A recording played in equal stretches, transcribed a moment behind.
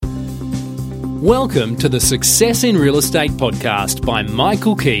Welcome to the Success in Real Estate podcast by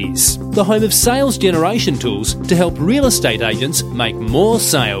Michael Keys, the home of sales generation tools to help real estate agents make more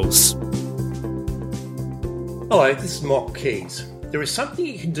sales. Hello, this is Michael Keys. There is something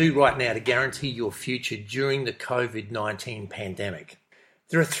you can do right now to guarantee your future during the COVID-19 pandemic.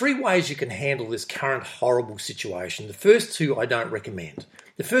 There are three ways you can handle this current horrible situation. The first two I don't recommend.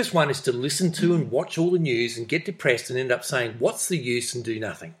 The first one is to listen to and watch all the news and get depressed and end up saying, what's the use, and do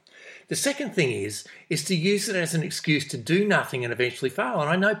nothing. The second thing is to use it as an excuse to do nothing and eventually fail. And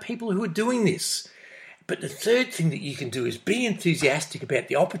I know people who are doing this. But the third thing that you can do is be enthusiastic about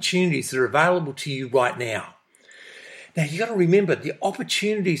the opportunities that are available to you right now. Now, you've got to remember, the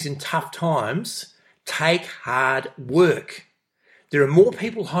opportunities in tough times take hard work. There are more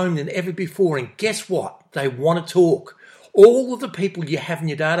people home than ever before, and guess what? They want to talk. All of the people you have in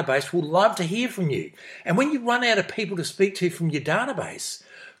your database will love to hear from you. And when you run out of people to speak to from your database,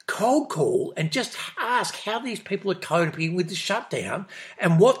 cold call and just ask how these people are coping with the shutdown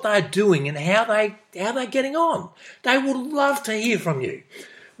and what they're doing and how they're getting on. They would love to hear from you.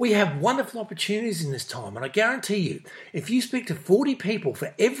 We have wonderful opportunities in this time, and I guarantee you, if you speak to 40 people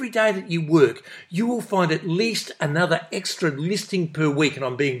for every day that you work, you will find at least another extra listing per week, and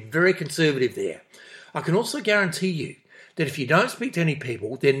I'm being very conservative there. I can also guarantee you that if you don't speak to any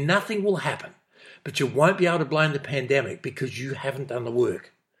people, then nothing will happen, but you won't be able to blame the pandemic because you haven't done the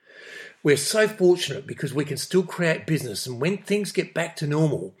work. We're so fortunate because we can still create business, and when things get back to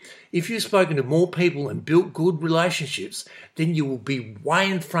normal, if you've spoken to more people and built good relationships, then you will be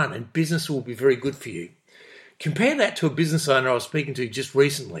way in front and business will be very good for you. Compare that to a business owner I was speaking to just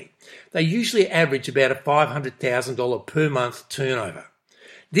recently. They usually average about a $500,000 per month turnover.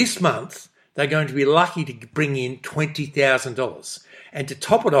 This month, they're going to be lucky to bring in $20,000. And to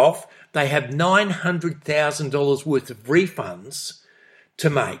top it off, they have $900,000 worth of refunds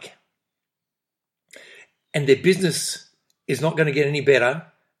to make. And their business is not going to get any better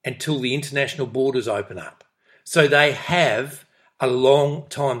until the international borders open up. So they have a long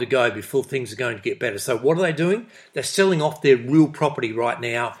time to go before things are going to get better. So what are they doing? They're selling off their real property right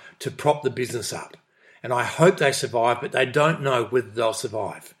now to prop the business up. And I hope they survive, but they don't know whether they'll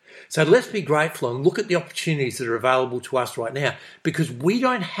survive. So let's be grateful and look at the opportunities that are available to us right now, because we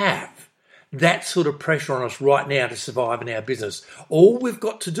don't have that sort of pressure on us right now to survive in our business. All we've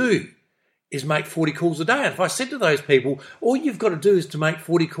got to do is make 40 calls a day. And if I said to those people, all you've got to do is to make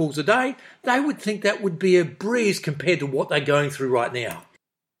 40 calls a day, they would think that would be a breeze compared to what they're going through right now.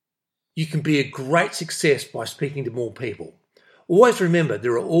 You can be a great success by speaking to more people. Always remember,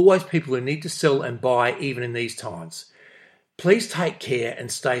 there are always people who need to sell and buy even in these times. Please take care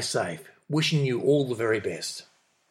and stay safe. Wishing you all the very best.